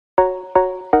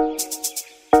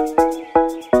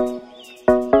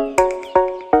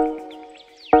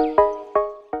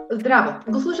Здраво,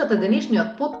 го слушате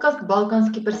денешниот подкаст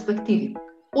Балкански.Перспективи,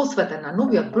 посветен на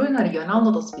новиот број на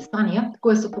регионалното списание,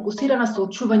 кое се фокусира на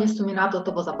соочување со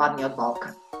минатото во Западниот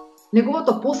Балкан.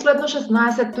 Неговото последно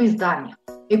 16-то издание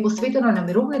е посветено на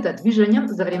мировните движења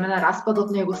за време на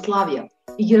распадот на Југославија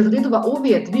и ги разгледува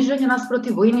овие движења наспроти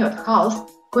војниот хаос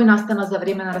кој настана за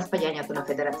време на распаѓањето на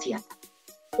Федерацијата.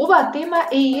 Оваа тема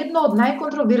е и една од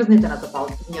најконтроверзните на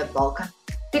Западниот Балкан.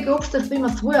 Секој општество има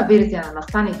своја верзија на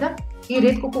настаните и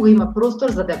ретко кога има простор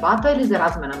за дебата или за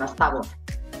размена на ставови.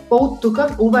 По тука,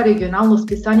 ова регионално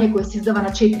списание кое се издава на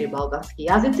 4 балкански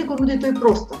јазици го нуди тој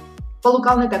простор. Па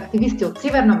локалните активисти од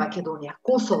Северна Македонија,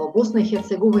 Косово, Босна и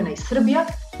Херцеговина и Србија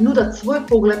нудат свој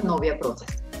поглед на овие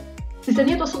процеси.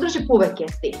 Списанието содржи повеќе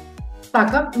естеи.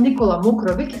 Така, Никола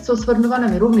Мокровик се осврнува на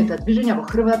мировните движења во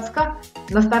Хрватска,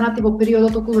 настанати во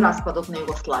периодот околу распадот на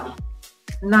Југославија.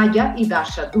 Наѓа и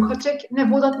Даша Духачек не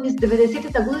водат низ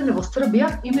 90-тите години во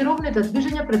Србија и мировните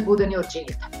движења предводени од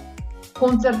жените.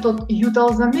 Концертот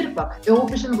Јутал за мир пак е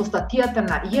опишен во статијата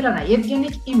на Јелена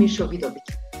Евгенич и Мишо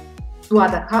Видовиќ.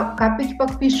 Туада Капиќ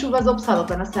пак пишува за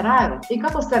опсадата на Сараево и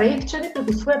како сараевчани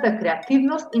преку својата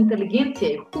креативност, интелигенција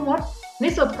и хумор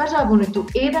не се откажаа во ниту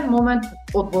еден момент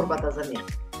од борбата за мир.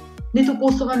 Ниту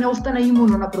Косово не остана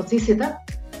имуно на процесите,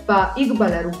 па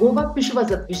Игбале Ругова пишува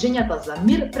за движењата за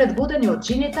мир предводени од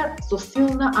жените со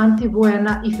силна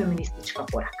антивоена и феминистичка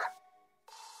порака.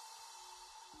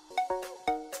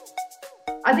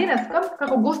 А денеска,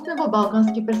 како гостин во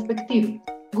Балкански.Перспективи,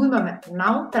 го имаме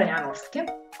Наум Трајановски,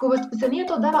 кој во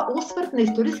списанието дава осврт на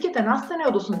историските настани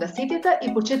од 80-тите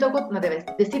и почетокот на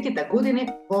 90-тите години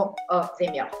во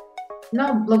земјава.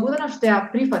 Наум, благодарам што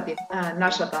ја прифати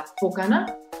нашата покана.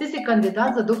 Ти си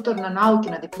кандидат за доктор на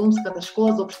науки на Дипломската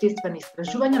школа за општествени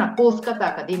истражувања на Полската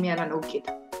академија на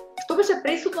науките. Што беше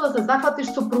пресудно да се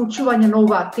зафатиш со проучување на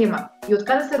оваа тема и од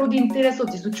каде се роди интересот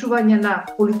за изучување на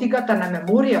политиката на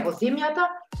меморија во земјата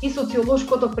и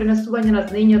социолошкото пренесување на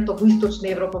знаењето во Источна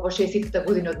Европа во 60-тите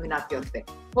години од минатиот век?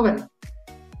 Овој.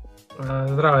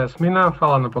 Здраво, Јасмина,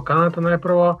 фала на поканата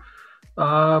најпрво.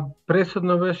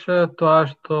 Пресудно беше тоа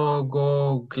што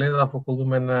го гледав околу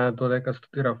мене додека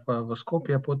студирав во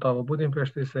Скопје, потоа во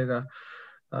Будимпешта и сега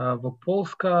во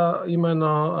Полска,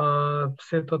 имено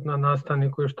сетот на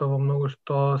настани кои што во многу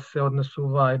што се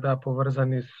однесува и беа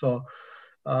поврзани со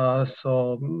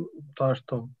тоа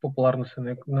што популарно се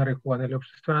нарекува нели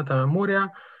општествената меморија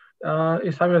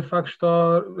и самиот факт што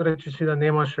речиси да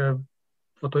немаше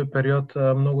во тој период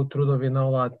многу трудови на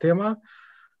оваа тема.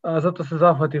 Затоа се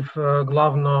зафатив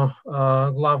главно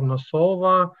со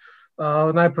ова.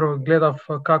 Најпрво гледав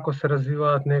како се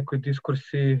развиваат некои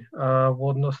дискурси во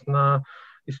однос на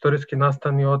историски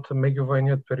настани од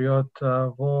меѓувојниот период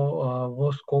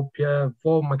во Скопје,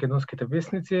 во македонските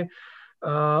весници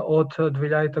од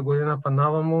 2000 година па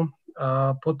наваму.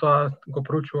 Потоа го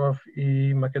проучував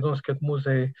и Македонскиот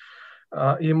музеј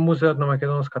и Музејот на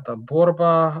македонската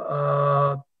борба.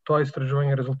 Тоа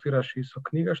истражување резултираше и со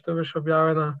книга што беше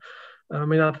објавена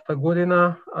минатата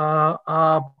година,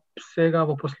 а сега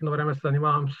во последно време се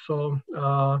занимавам со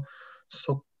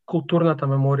културната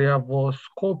меморија во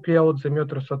Скопје од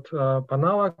земјотресот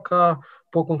Панавака.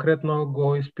 Поконкретно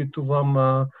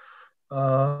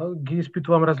ги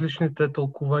испитувам различните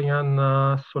толкувања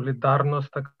на солидарност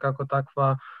како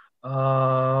таква,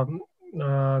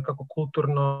 како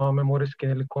културно-мемориски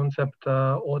или концепт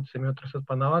од земјотресот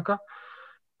Панавака.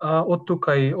 Од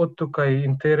тука и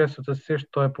интересот за се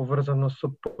што е поврзано со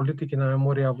политики на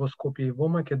меморија во Скопје и во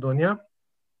Македонија.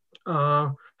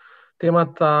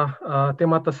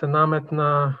 Темата се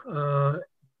наметна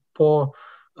по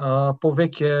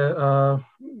повеќе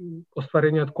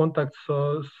остварениот контакт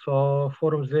со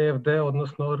форум ЗФД,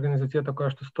 односно организацијата која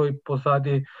што стои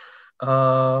позади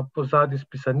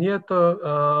списанието.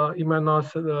 Имено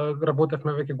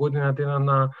работевме веќе година дена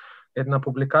на една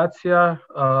публикација,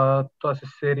 тоа се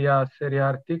серија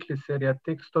артикли, серија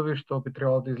текстови што би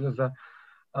требало да излезе,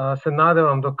 се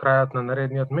надевам до крајот на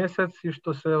наредниот месец и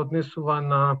што се однесува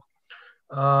на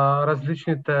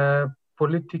различните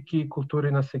политики и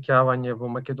култури на сеќавање во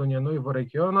Македонија, но и во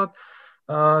регионот.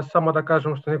 Само да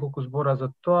кажам што неколку збора за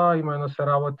тоа, имено се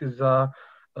работи за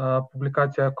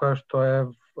публикација која што е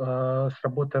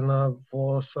сработена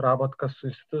во соработка со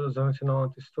Институтот за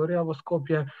националната историја во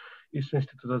Скопје и со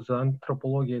Институтот за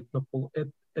антропологија и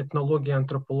етнологија и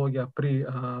антропологија при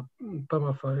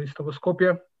ПМФ исто во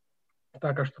Скопје.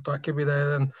 Така што тоа ќе биде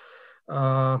еден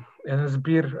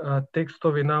збир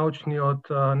текстови научни од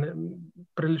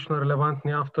прилично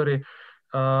релевантни автори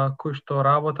кои што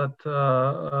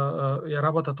ја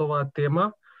работат оваа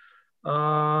тема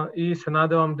и се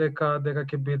надевам дека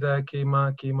ќе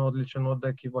има одличен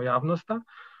одек и во јавноста.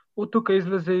 Од тука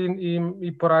излезе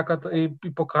и пораката и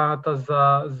поканата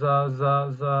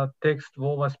за текст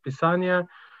во ова списание.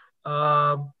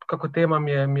 Како тема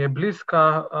ми е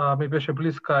блиска, ми беше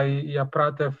блиска и ја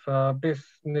пратев без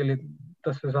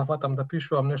да се зафатам да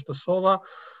пишувам нешто со ова.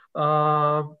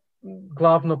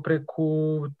 Главно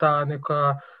преку таа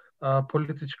нека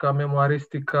политичка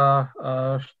мемуаристика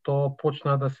што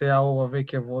почна да се јавува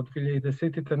веќе во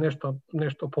 2010-тите,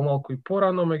 нешто помалку и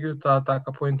порано, меѓутоа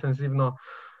така поинтензивно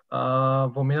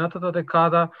во минатата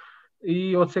декада.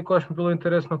 И од секогаш ми било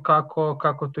интересно како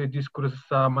тој дискурс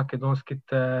за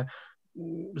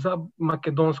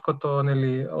македонското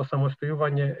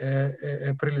осамостојување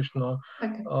е прилично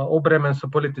обремен со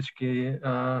политички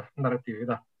наративи,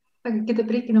 да. Така, ќе те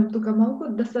прекинам тука малку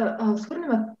да се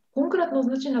осврнеме конкретно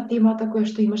на темата која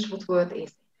што имаш во твојот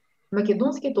есеј.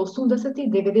 Македонските 80-ти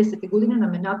и 90-ти години на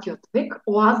минатиот век,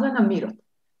 оаза на мирот.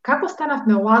 Како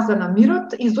станавме оаза на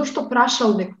мирот и зошто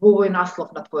прашалник во овој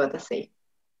наслов на твојот есеј?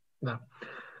 Да.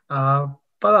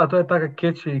 Тоа е така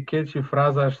кечи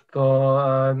фраза што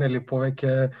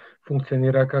повеќе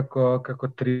функционира како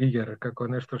тригер, како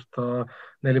нешто што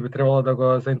би требало да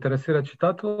го заинтересира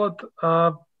читателот.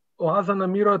 Оаза на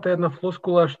мирот е една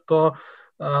флоскула што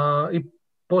и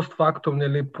постфактум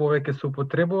повеќе се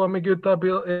употребува, меѓутоа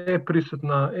е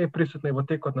присутна и во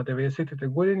текот на 90-тите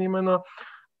години, имено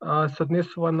се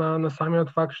однесува на самиот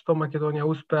факт што Македонија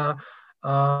успеа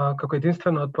како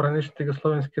единствена од поранешните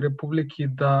југословенски републики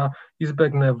да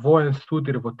избегне воен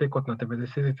судир во текот на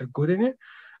 90-тите години.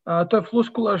 Тоа е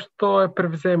флоскула што е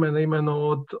превземена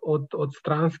имено од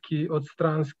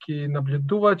странски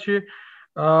наблюдувачи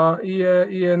и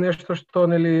е нешто што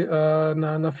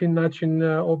на фин начин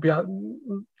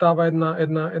дава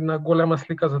една голема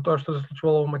слика за тоа што се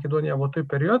случувало во Македонија во тој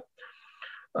период.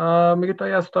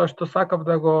 Меѓутоа јас тоа што сакав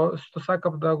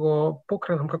да го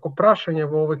покренам како прашање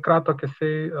во овој краток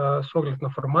есеј со оглед на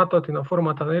форматот и на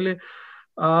формата,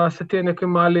 се тие некои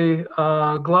мали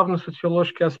главно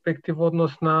социолошки аспекти во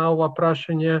однос на ова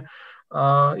прашање,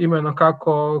 именно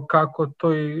како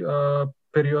тој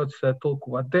период се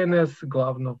толкува денес,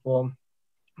 главно во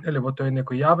тој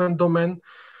некој јавен домен.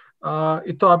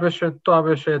 И тоа беше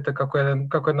како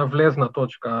една влезна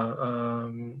точка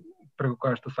преку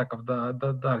која што сакав да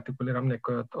артикулирам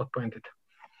некои од поентите.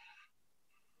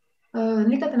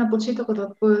 Некаде на почетокот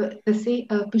од твојот есеј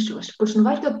пишуваш: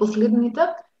 почнувајќи од последните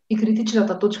и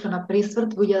критичната точка на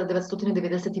пресврт во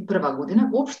 1991 година,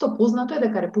 општо познато е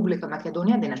дека Република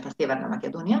Македонија, денешна Северна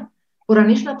Македонија,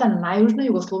 поранешната најужна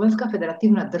југословенска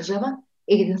федеративна држава,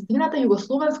 е единствената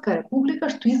југословенска република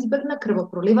што избегна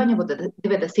крвопроливање во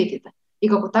 90-тите и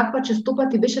како таква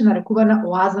честопати беше нарекувана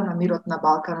оаза на мирот на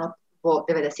Балканот во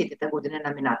 90-тите години на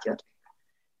минатиот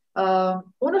век.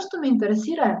 Оно што ме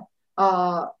интересира е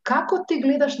како ти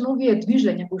гледаш на овие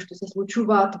движења кои што се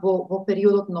случуваат во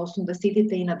периодот на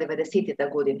 80-тите и на 90-тите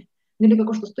години.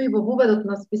 Како што стои во воведот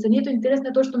на списанието, интересно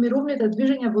е тоа што мировните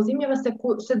движења во земјава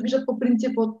се движат по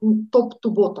принципот топ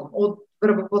to bottom, од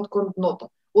врвот кон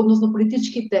дното. Односно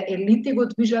политичките елити го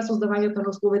движеа создавањето на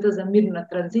условите за мирна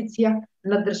транзиција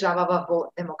на државава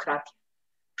во демократија.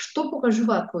 Што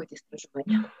покажуваат твоите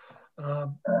истражувања?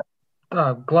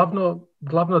 Да,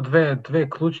 главно две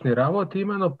клучни работи.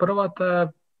 Имено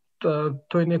првата е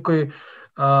тој некој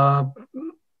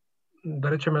да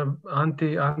речеме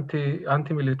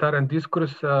антимилитарен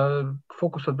дискурс.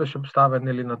 Фокусот беше ставен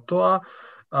на тоа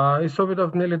и се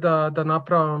обидов да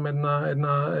направам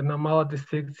една мала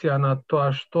дистинкција на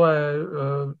тоа што е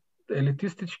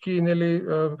елитистички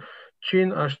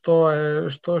чин, а што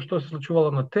се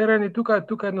случувало на терен, и тука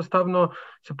едноставно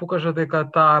се покажа дека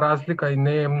таа разлика и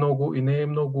не е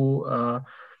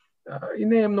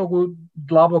многу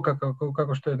длабока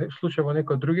како што е случај во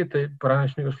некои од другите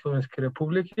поранешни југословенски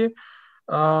републики.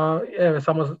 Еве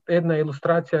само една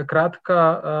илустрација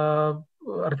кратка,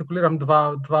 артикулирам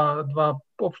два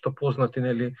општо познати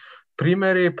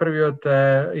примери. Првиот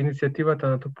е иницијативата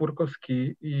на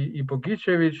Топурковски и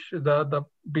Богичевич да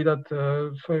бидат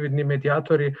своевидни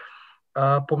медијатори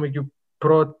помеѓу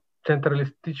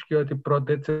процентралистичкиот и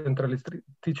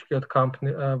продецентралистичкиот камп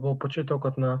во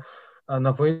почетокот на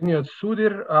воениот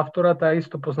судир. Автората е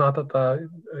исто познатата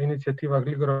иницијатива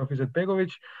Глигоров Изетбеговиќ.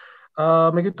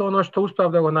 Меѓутоа, оно што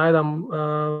успеав да го најдам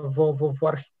во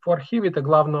архивите,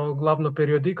 главно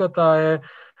периодиката, е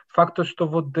фактот што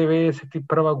во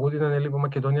 91 година во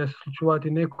Македонија се случуваат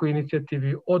и некои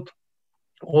иницијативи од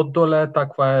доле.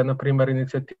 Таква е, например,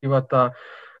 иницијативата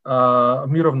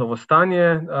Мировно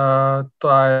востание.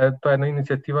 Тоа е една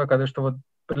иницијатива каде што во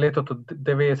летото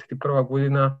 91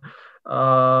 година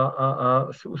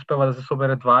успева да се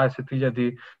собере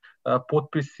 20.000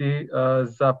 подписи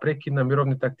за прекид на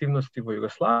мировните активности во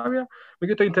Југославија.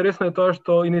 Меѓутоа интересно е тоа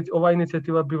што оваа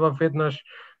иницијатива бива веднаш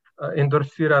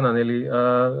ендорсирана,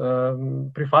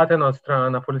 прифатена од страна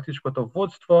на политичкото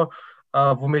водство.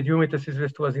 Во медиумите се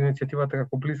известува за иницијативата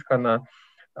како блиска на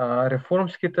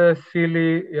реформските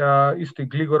сили, исто и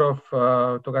Глигоров,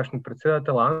 тогашни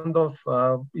председател, Андов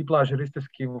и Блаже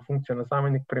Ристевски во функција на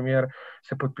заменик премиер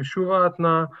се подпишуваат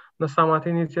на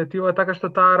самата иницијатива, така што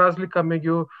таа разлика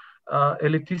меѓу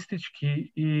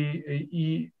елитистички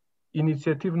и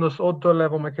иницијативност од доле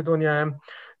во Македонија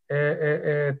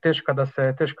е тешка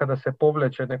да се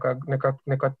повлече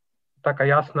нека така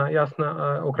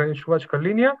јасна ограничувачка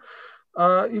линија.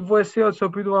 И во есеот се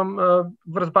обидувам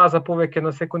врз база повеќе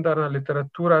на секундарна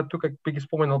литература, тука би ги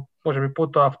споменал можеби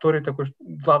потоа авторите кои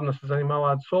главно се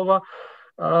занимаваат со ова,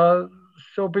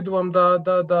 се обидувам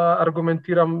да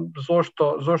аргументирам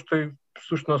зошто и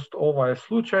всушност ова е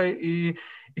случај и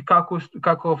како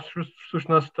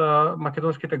всушност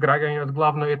македонските граѓани од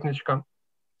главно етничка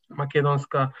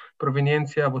македонска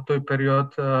провиненција во тој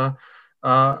период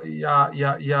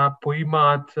ја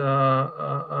поимаат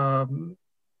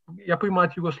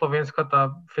Југословенската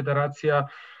федерација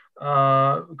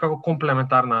како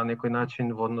комплементарна на некој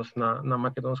начин во однос на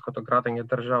македонското градење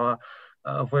држава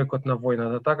во екот на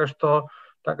војната.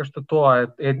 Така што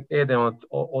тоа е еден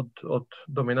од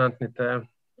доминантните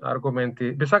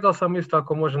аргументи. Би сакал сам исто,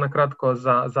 ако може накратко,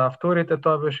 за авторите,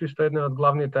 тоа беше исто еден од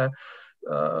главните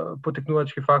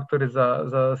потикнувачки фактори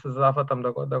за се зафатам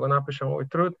да го напишам овој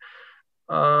труд.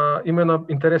 Имено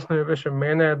интересно ми беше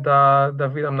мене да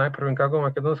видам најпрвен како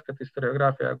македонската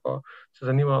историографија ако се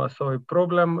занимава со овој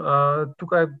проблем.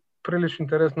 Тука е прилично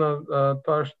интересно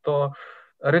тоа што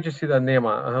речиси да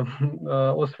нема,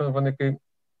 освен во некои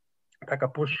така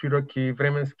пошироки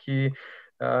временски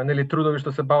трудови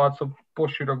што се бават со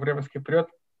поширок временски период,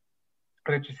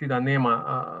 речиси да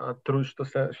нема труд што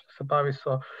се бави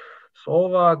со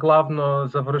ова. Главно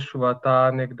завршува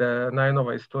таа негде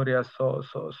најнова историја со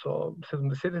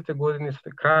 70-тите години, со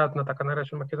крајот на така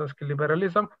наречен македонски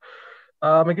либерализам.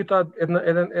 Меѓутоа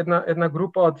една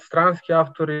група од странски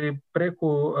автори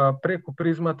преку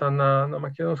призмата на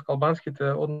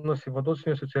македонско-албанските односи во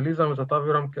доцнија социјализам, за тоа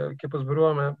верувам ќе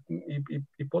позборуваме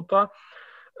и потоа.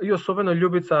 И особено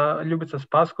Љубица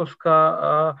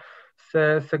Спасковска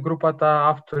се групата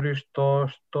автори што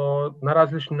на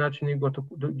различни начини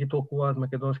ги толкуваат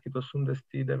македонските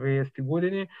 80-ти и 90-ти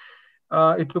години.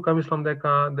 И тука мислам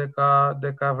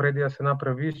дека вреди да се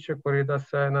направи исчекор и да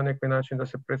се на некој начин да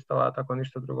се представаат ако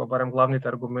ништо друго, барем главните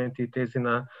аргументи и тези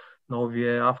на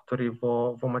овие автори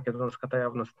во македонската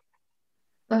јавност.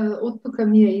 Од тука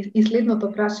ми е и следното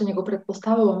прашање, го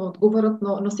претпоставувам одговорот,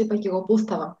 но сепак ќе го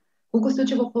поставам. Колку се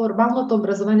учи во формалното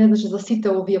образование, значи за сите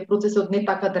овие процеси од не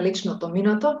така далечното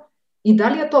минато, и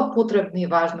дали е тоа потребно и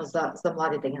важно за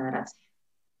младите генерации?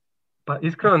 Па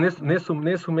искрено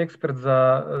не сум експерт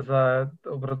за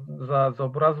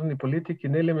образовни политики,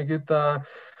 нели, меѓутоа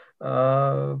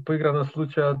поигра на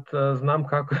случајот знам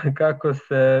како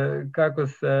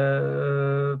се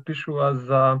пишува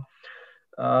за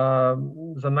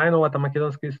најновата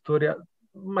македонска историја,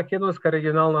 македонска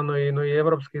регионална, но и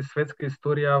европска и светска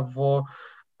историја во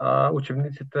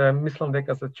учебниците, мислам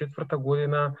дека за 4-та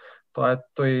година. Тоа е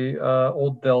тој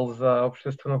оддел за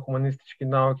општествено-хуманистички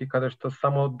науки, каде што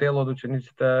само дел од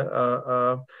учениците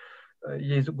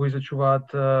го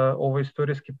изучуваат овој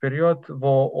историски период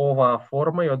во оваа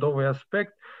форма и од овој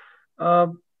аспект.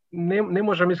 Не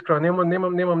можам искрено,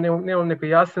 немам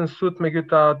некој јасен суд,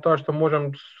 меѓутоа тоа што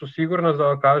можам со сигурност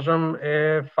да го кажам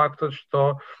е фактот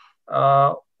што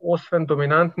освен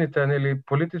доминантните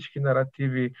политички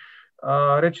наративи,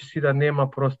 речиси да нема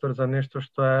простор за нешто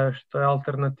што е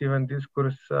алтернативен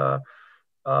дискурс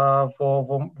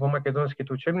во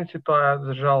македонските учебници. Тоа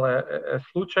за жал е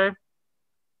случај.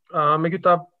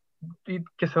 Меѓутоа и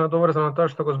ќе се надоврзам на тоа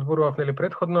што го зборував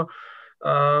претходно.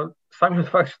 Самиот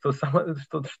факт што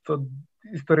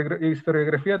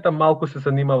историографијата малку се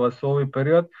занимава со овој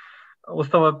период,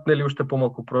 остава уште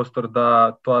помалку простор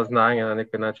да тоа знаење на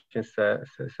некој начин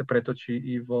се преточи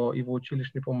и во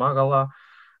училишни помагала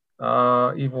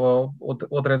и во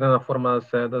одредена форма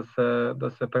да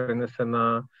се пренесе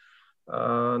на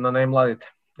најмладите,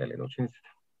 на учениците.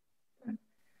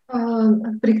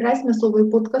 При крај сме со овој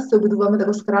подкаст, се обидуваме да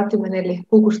го скратиме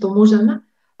колку што можеме.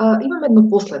 Имам едно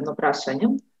последно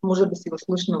прашање, може би си го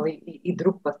слушнал и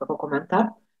друг пат како коментар.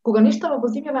 Кога нештата во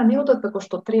земјава не одат како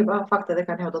што треба, факт е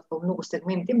дека не одат во многу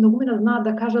сегменти, многумина знаат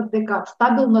да кажат дека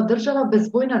стабилна држава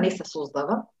без војна не се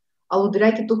создава,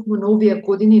 алудирајќи токму на овие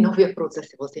години и на овие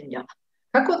процеси во земјава.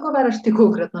 Како одговараш ти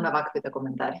конкретно на ваквите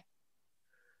коментари?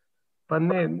 Па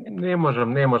не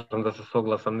можам да се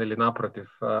согласам, нели, напротив.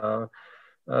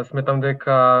 Сметам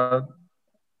дека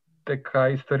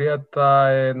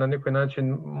историјата е на некој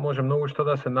начин може многу што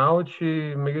да се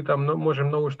научи, меѓутоа може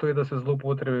многу што и да се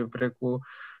злоупотреби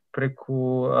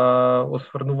преку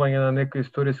осврнување на некои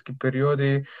историски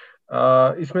периоди.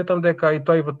 И сметам дека и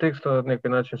тоа и во текстот на некој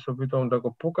начин се обидувам да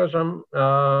го покажам.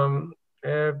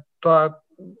 Тоа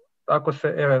ако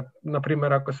се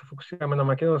например ако се фокусираме на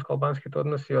македонско-албанските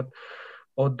односи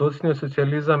од доцниот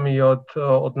социјализам и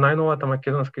од најновата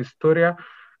македонска историја,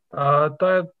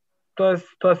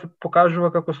 тоа се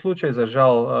покажува како случај за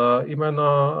жал.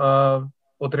 Имено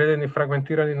одредени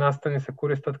фрагментирани настани се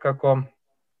користат како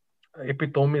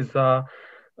епитоми за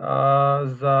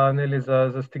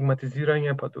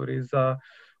стигматизирање, па дури за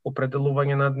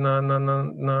определување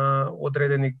на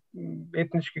одредени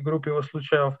етнички групи во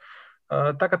случајов.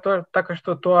 Така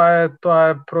што тоа е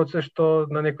процес што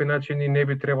на некој начин и не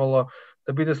би требало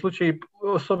да биде случај,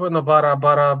 особено бара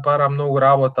многу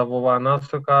работа во оваа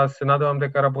насока. Се надевам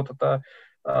дека работата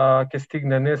ќе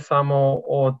стигне не само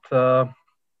од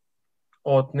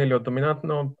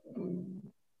доминантно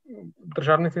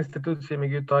државните институции,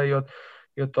 меѓутоа и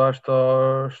од тоа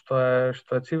што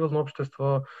е цивилно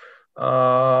општество,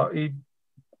 и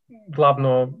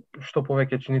главно што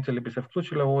повеќе чинители би се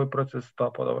вклучиле во овој процес,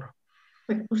 тоа подобро.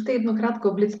 Уште едно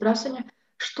кратко блиц прашање.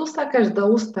 Што сакаш да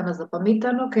остане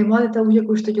запаметено кај младите луѓе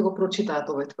кои што ќе го прочитаат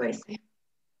овој твој есеј?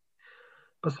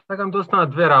 Па сакам да останат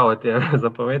две работи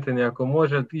запаметени, ако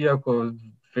може, иако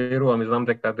верувам и знам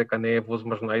дека не е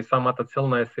возможно, и самата цел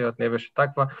на есејот не беше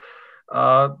таква.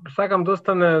 Сакам да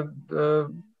остане,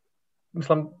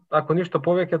 мислам, ако ништо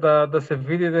повеќе да се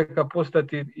види дека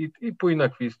постојат и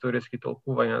поинакви историски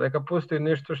толкувања, дека постои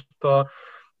нешто што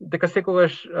дека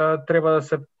секогаш треба да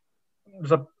се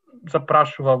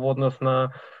запрашува во однос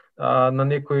на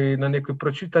некои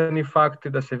прочитани факти,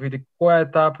 да се види која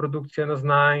е таа продукција на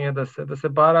знаење, да се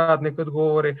бараат некои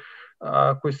одговори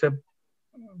кои се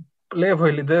лево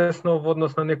или десно во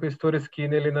однос на некој историски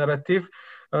наратив.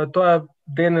 Тоа е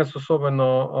денес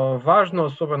особено важно,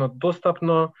 особено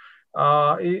достапно,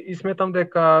 и сметам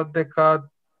дека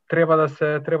треба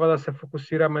да се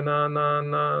фокусираме на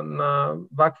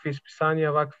вакви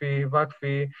исписанија,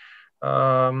 вакви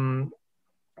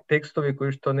текстови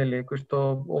кои што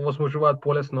овозможуваат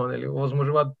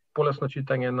полесно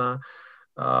читање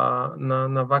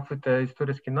на ваквите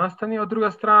историски настани. Од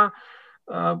друга страна,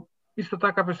 исто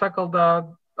така би сакал да,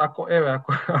 ако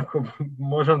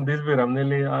можам да избирам,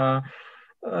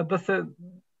 да се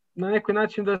на некој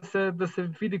начин да се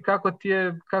види како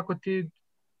тие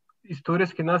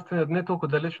историски настани од не толку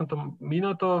далечното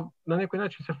минато на некој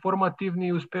начин се формативни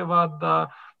и успеваат да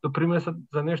допринесат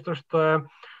за нешто што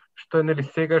е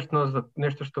сегашно, за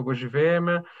нешто што го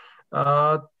живееме.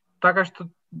 Така што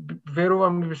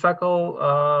верувам и би сакал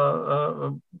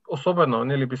особено,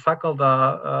 би сакал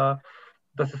да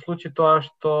се случи тоа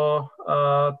што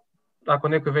ако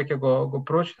некој веќе го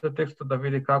прочита текстот, да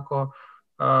види како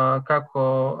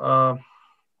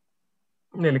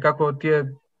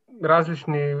тие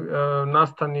различни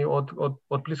настани од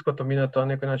блиското минато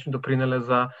на некој начин допринеле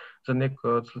за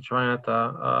некои од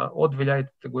случувањата од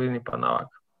 2000-те години па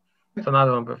навака. Се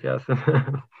надевам бев јасен.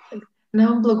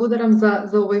 Наум, благодарам за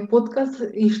овој подкаст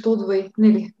и што одвои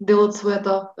дел од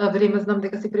своето време. Знам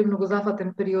дека си премногу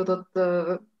зафатен периодот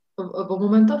во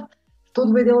моментов. Што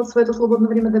одвои дел од своето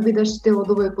слободно време да бидеш дел од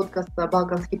овој подкаст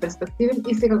Балкански.Перспективи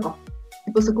и секако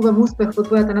ти посакувам успех во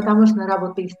твојата натамошна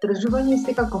работа и истражување, и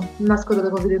секако наскоро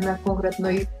да го видиме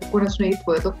конкретно и конечно и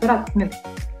твојот докторат.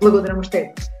 Благодарам уште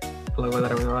еднаш.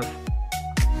 Благодарам на вас.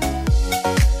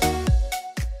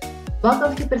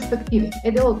 Балкански.Перспективи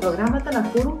е дел од програмата на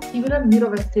форум Цивилен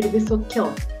мировен сервис од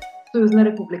Келн, Сојузна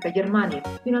република Германија,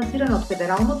 финансирана од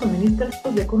Федералното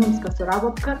министерство за економска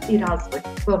соработка и развој,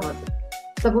 ФМЗ.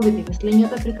 Ставовите и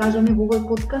мислењата прикажани во овој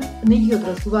подкаст не ги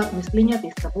одразуваат мислењата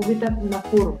и ставовите на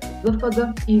форум ЗФД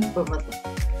и ФМЗ.